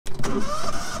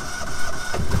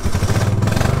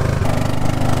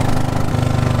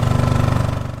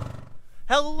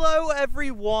Hello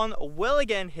everyone, Will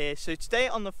again here. So today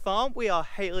on the farm we are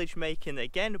haylage making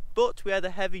again, but we had a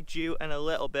heavy dew and a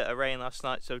little bit of rain last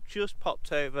night, so just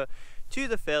popped over to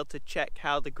the field to check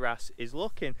how the grass is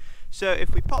looking. So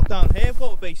if we pop down here,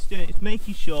 what we're basically doing is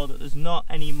making sure that there's not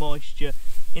any moisture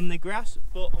in the grass,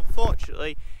 but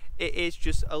unfortunately it is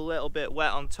just a little bit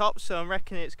wet on top, so I'm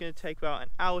reckoning it's going to take about an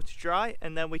hour to dry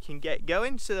and then we can get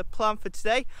going. So the plan for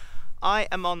today, I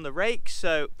am on the rake,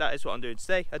 so that is what I'm doing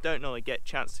today. I don't normally get a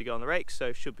chance to go on the rake, so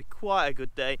it should be quite a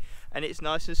good day, and it's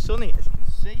nice and sunny as you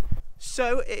can see.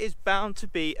 So it is bound to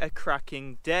be a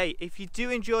cracking day. If you do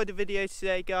enjoy the video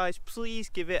today guys, please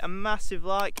give it a massive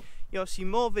like. You'll see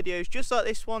more videos just like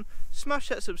this one. Smash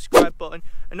that subscribe button,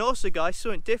 and also guys,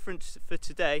 something different for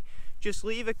today, just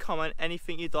leave a comment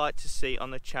anything you'd like to see on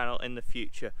the channel in the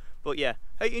future. But yeah,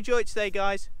 hope you enjoyed today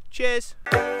guys. Cheers.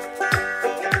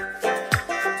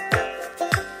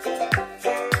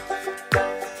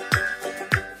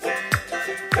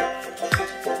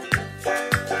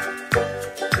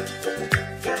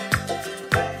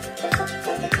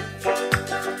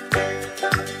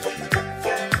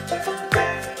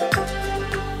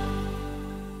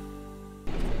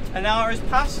 An hour has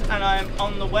passed and I am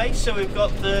on the way. So we've got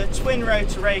the twin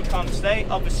rotor rake on today,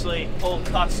 obviously all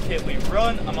class kit we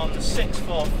run. I'm on the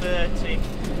 6430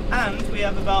 and we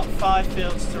have about 5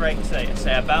 fields to rake today. I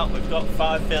say about, we've got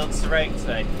 5 fields to rake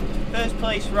today. First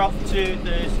place we're off to,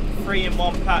 there's 3 in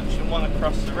one patch and 1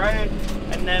 across the road,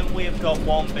 and then we've got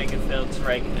 1 bigger field to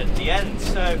rake at the end.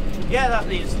 So yeah,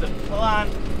 that is the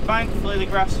plan. Thankfully the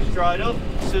grass has dried up.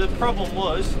 So the problem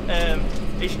was,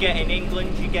 as you get in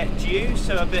England, you get dew,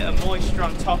 so a bit of moisture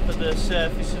on top of the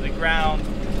surface of the ground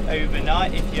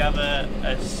overnight if you have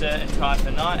a certain type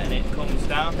of night and it comes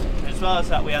down. As well as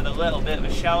that, we had a little bit of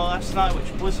a shower last night,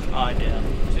 which wasn't ideal.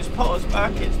 So it's put us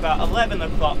back. It's about 11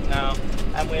 o'clock now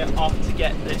and we're off to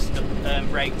get this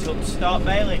raked up to start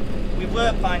baling. We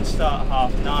were planning to start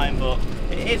at 9:30, but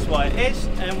it is what it is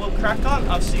and we'll crack on.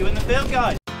 I'll see you in the field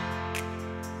guys.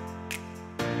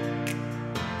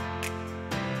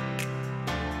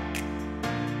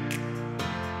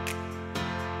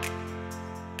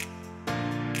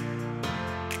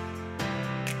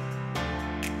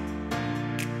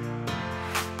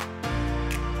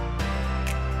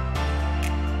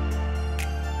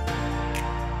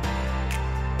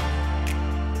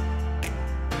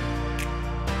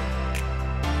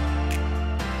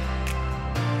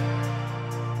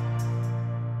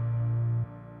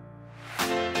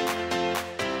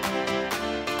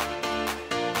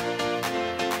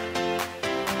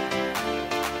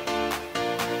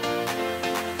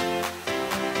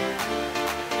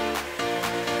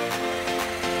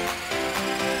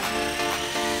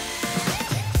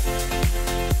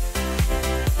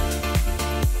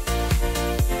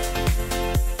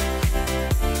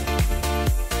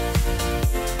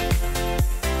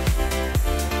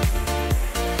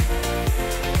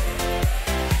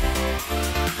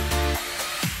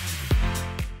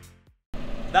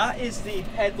 That is the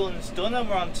headlands done and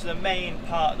we're on to the main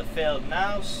part of the field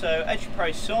now. So as you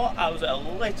probably saw, I was a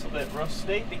little bit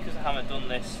rusty because I haven't done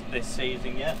this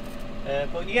season yet.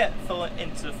 But you get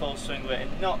into the full swing of it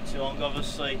in not too long.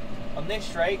 Obviously on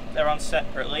this rake they're on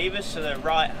separate levers, so the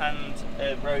right hand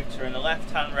rotor and the left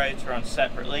hand rotor are on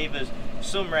separate levers.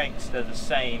 Some rakes they're the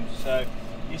same, so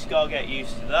you just gotta get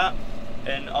used to that.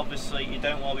 And obviously you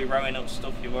don't want to be rowing up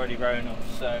stuff you've already rown up.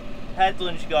 So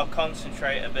headlands you got to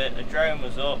concentrate a bit. The drone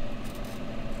was up,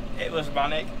 it was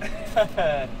manic.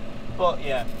 But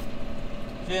yeah,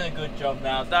 doing a good job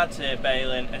now. Dad's here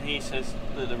baling and he says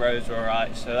that the rows are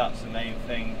alright, so that's the main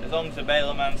thing. As long as the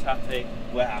baler man's happy,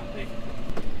 we're happy.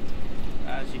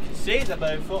 As you can see, they're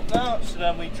both up now, so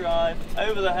then we drive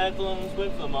over the headlands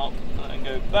with them up and then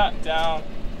go back down.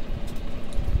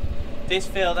 This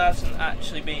field hasn't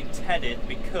actually been tedded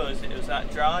because it was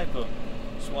that dry, but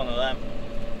it's one of them.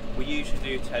 We usually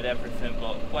do ted everything,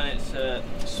 but when it's a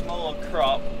smaller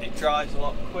crop, it dries a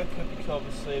lot quicker because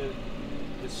obviously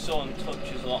the sun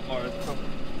touches a lot more of the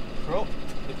crop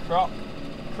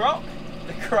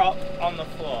on the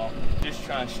floor. Just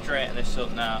trying to straighten this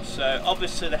up now. So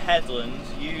obviously the headlands,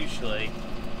 usually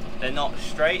they're not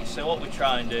straight, so what we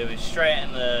try and do is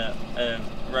straighten the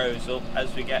rows up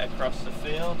as we get across the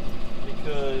field,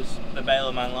 because the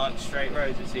baler man likes straight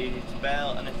rows. It's easy to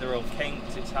bale, and if they're all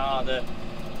kinked it's harder.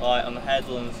 Like on the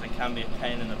headlands they can be a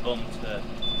pain in the bum to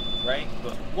rake.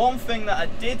 But one thing that I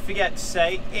did forget to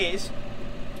say is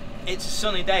it's a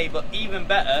sunny day, but even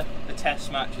better, the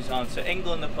test match is on. So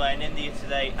England are playing India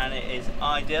today and it is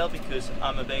ideal because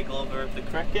I'm a big lover of the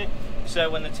cricket. So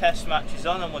when the test match is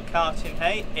on and we're carting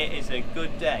hay, it is a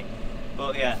good day.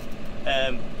 But yeah,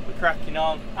 We're cracking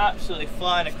on, absolutely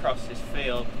flying across this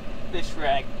field. This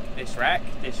rake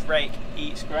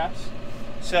eats grass.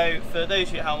 So for those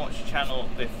of you who haven't watched the channel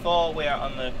before, we are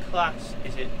on the class,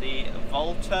 is it the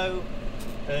Volto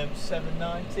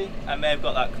 790? I may have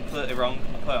got that completely wrong,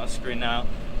 I'll put it on screen now.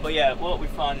 But yeah, what we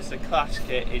find is the class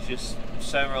kit is just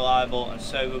so reliable and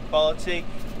so good quality.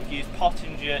 We've used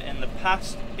Pottinger in the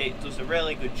past, it does a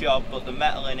really good job, but the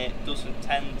metal in it doesn't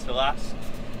tend to last.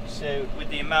 So with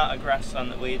the amount of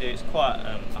grassland that we do, it's quite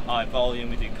a high volume.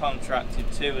 We do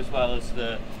contracted too, as well as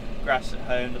the grass at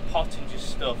home. The Pottinger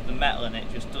stuff, the metal in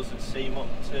it just doesn't seem up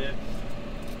to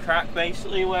crack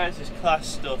basically, whereas this class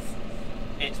stuff,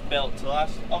 it's built to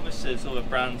last. Obviously there's other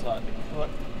brands like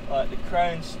the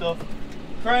Crone stuff.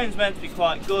 Crone's meant to be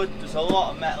quite good, there's a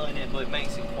lot of metal in it, but it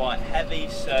makes it quite heavy,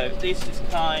 so this is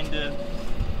kind of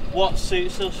what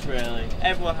suits us really.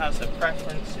 Everyone has their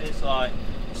preferences, like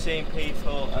seeing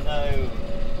people, I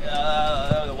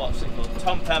know, what's it called,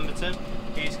 Tom Pemberton,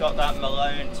 he's got that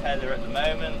Malone tether at the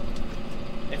moment.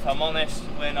 If I'm honest,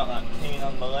 we're not that keen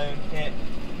on Malone kit.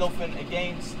 Nothing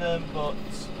against them, but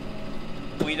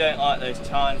we don't like those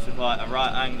tines with like a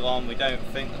right angle on. We don't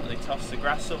think that they toss the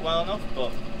grass up well enough,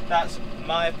 but that's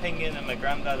my opinion and my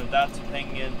granddad and dad's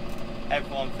opinion.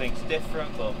 Everyone thinks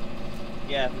different, but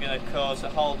yeah, we're going to cause a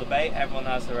whole debate. Everyone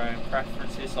has their own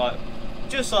preferences, like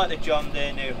just like the John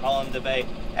Deere New Holland debate.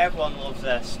 Everyone loves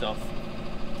their stuff.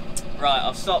 Right,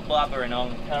 I'll stop blabbering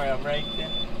on, carry on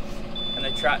raking, and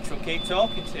the tractor will keep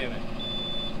talking to me.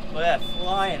 But yeah,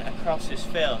 flying across this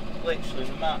field, literally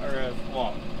in a matter of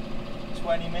what,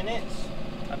 20 minutes?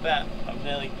 I bet I've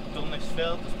nearly done this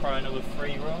field. There's probably another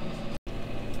 3 runs.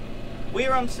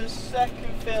 We're on to the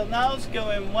second field now. It's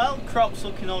going well. Crop's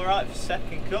looking alright for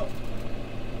second cut.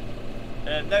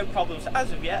 No problems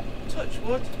as of yet, touch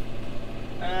wood.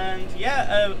 And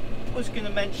yeah, was going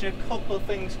to mention a couple of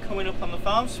things coming up on the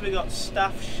farm. So we got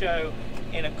staff show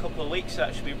in a couple of weeks.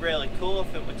 That should be really cool. I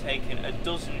think we're taking a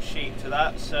dozen sheep to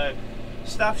that. So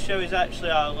staff show is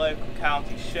actually our local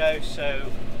county show,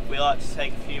 so we like to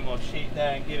take a few more sheep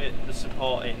there and give it the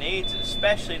support it needs,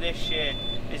 especially this year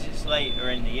as it's later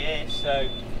in the year. So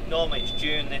normally it's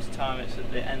June, this time it's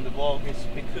at the end of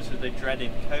August because of the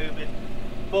dreaded COVID.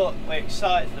 But we're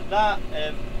excited for that.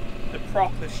 The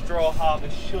proper straw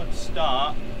harvest should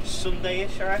start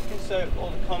Sunday-ish, I reckon. So all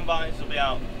the combines will be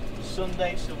out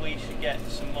Sunday, so we should get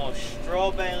some more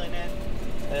straw baling in.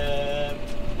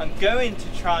 I'm going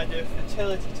to try and do a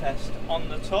fertility test on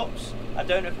the tups. I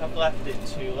don't know if I've left it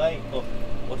too late, but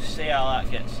we'll see how that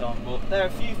gets on. But there are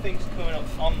a few things coming up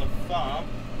on the farm.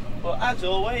 But as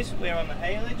always, we're on the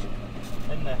haylage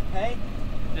and the hay.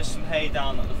 There's some hay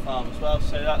down at the farm as well.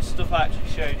 So that stuff I actually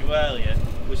showed you earlier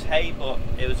was hay, but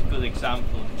it was a good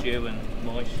example of dew and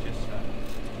moisture. So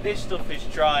this stuff is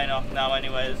drying off now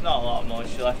anyway. There's not a lot of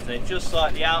moisture left in it, just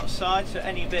like the outside. So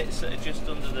any bits that are just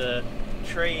under the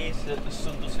trees that the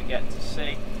sun doesn't get to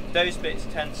see, those bits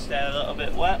tend to stay a little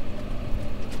bit wet.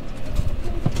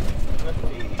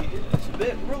 It's a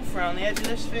bit rough around the edge of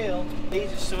this field.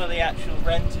 These are some of the actual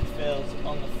rented fields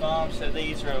on the farm, so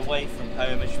these are away from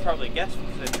home, as you probably guessed,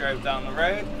 because I drove down the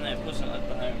road and it wasn't at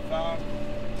the home farm.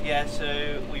 Yeah,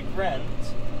 so we rent,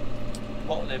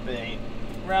 what would it be?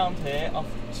 Round here, off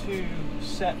 2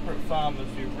 separate farmers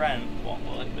we rent, what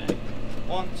will it be?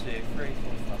 1, 2, 3, 4, 5.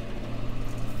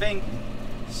 I think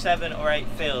 7 or 8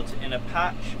 fields in a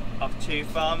patch of 2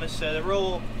 farmers, so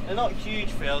they're not huge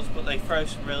fields, but they throw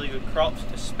some really good crops,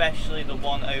 especially the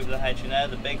one over the hedge in there,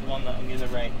 the big one that I'm going to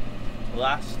rake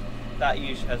last. That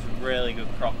usually has a really good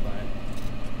crop on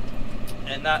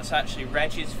it. And that's actually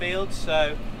Reg's field,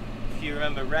 so if you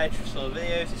remember Reg from some of the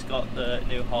videos, he's got the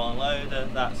New Holland loader,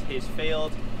 that's his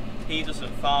field. He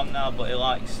doesn't farm now, but he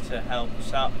likes to help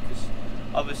us out because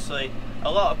obviously a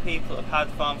lot of people have had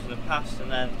farms in the past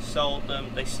and then sold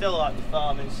them. They still like the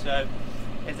farming, so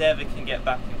if they ever can get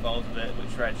back involved with it,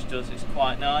 which Reg does, it's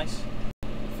quite nice.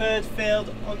 Third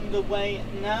field underway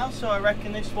now, so I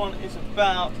reckon this one is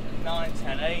about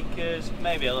 9-10 acres,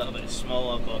 maybe a little bit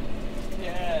smaller, but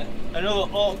yeah,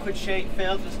 another awkward shaped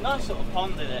field. There's a nice little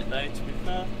pond in it though, to be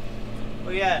fair.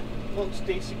 But yeah, looks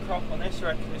decent crop on this. I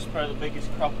reckon this is probably the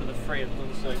biggest crop of the 3 I've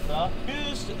done so far.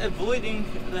 Just avoiding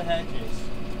the hedges.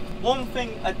 One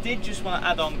thing I did just want to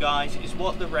add on, guys, is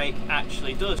what the rake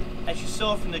actually does. As you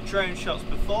saw from the drone shots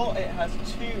before, it has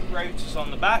 2 rotors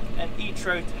on the back, and each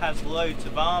rotor has loads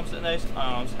of arms, and those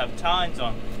arms have tines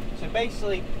on. So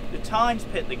basically, the tines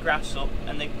pick the grass up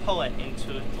and they pull it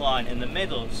into a line in the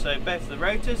middle. So both the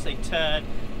rotors, they turn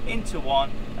into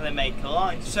one and they make a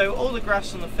line. So all the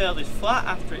grass on the field is flat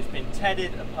after it's been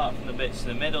tedded, apart from the bits in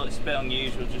the middle. It's a bit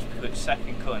unusual just because it's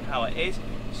second cut and how it is.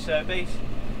 So basically,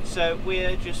 So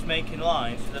we're just making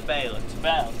lines for the baler to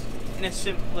bale in the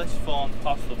simplest form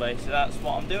possible, basically. That's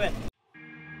what I'm doing.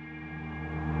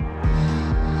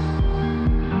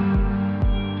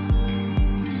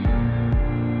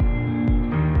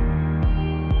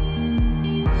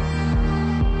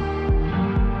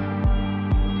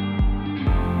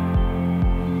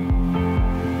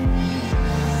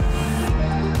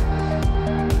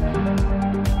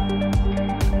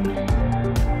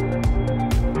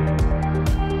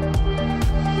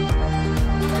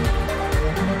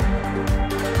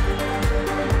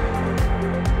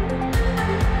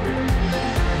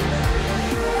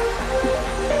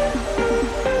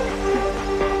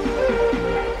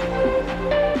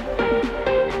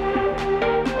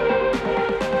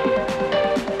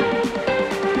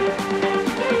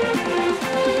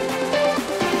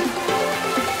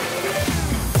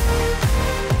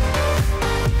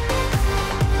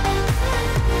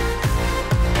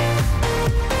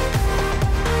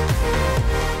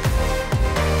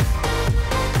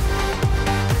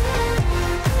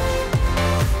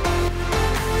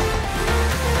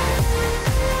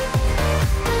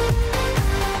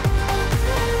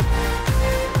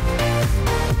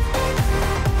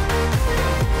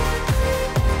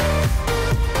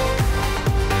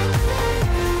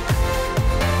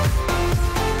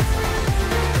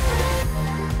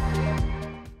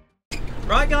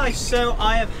 Right guys, so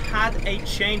I have had a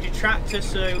change of tractor.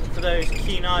 So for those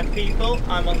keen-eyed people,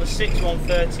 I'm on the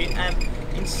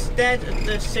 6130M instead of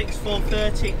the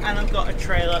 6430, and I've got a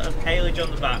trailer of haylage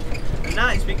on the back. And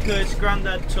that is because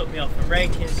Grandad took me off of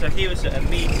raking, so he was at a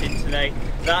meeting today.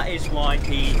 That is why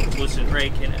he wasn't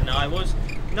raking and I was.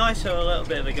 Nice to have a little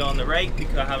bit of a go on the rake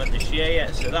because I haven't this year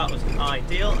yet, so that was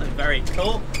ideal and very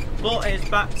cool. But it's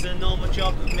back to the normal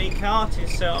job of me karting,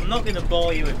 so I'm not going to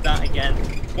bore you with that again.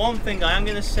 One thing I am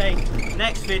going to say,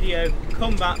 next video,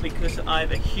 come back because I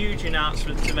have a huge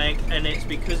announcement to make, and it's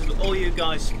because of all you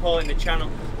guys supporting the channel.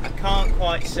 I can't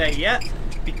quite say yet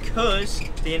because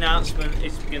the announcement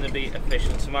is going to be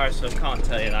official tomorrow, so I can't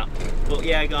tell you that. But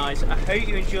yeah guys, I hope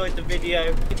you enjoyed the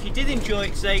video. If you did enjoy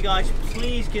it today guys,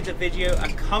 please give the video a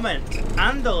comment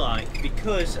and a like,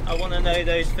 because I want to know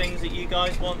those things that you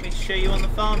guys want me to show you on the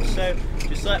farm. So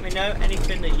just let me know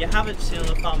anything that you haven't seen on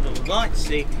the farm that would like to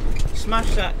see.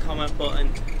 Smash that comment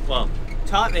button, well,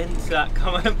 type into that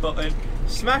comment button,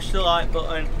 smash the like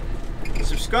button,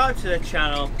 subscribe to the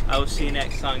channel. I will see you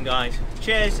next time guys.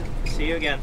 Cheers, see you again.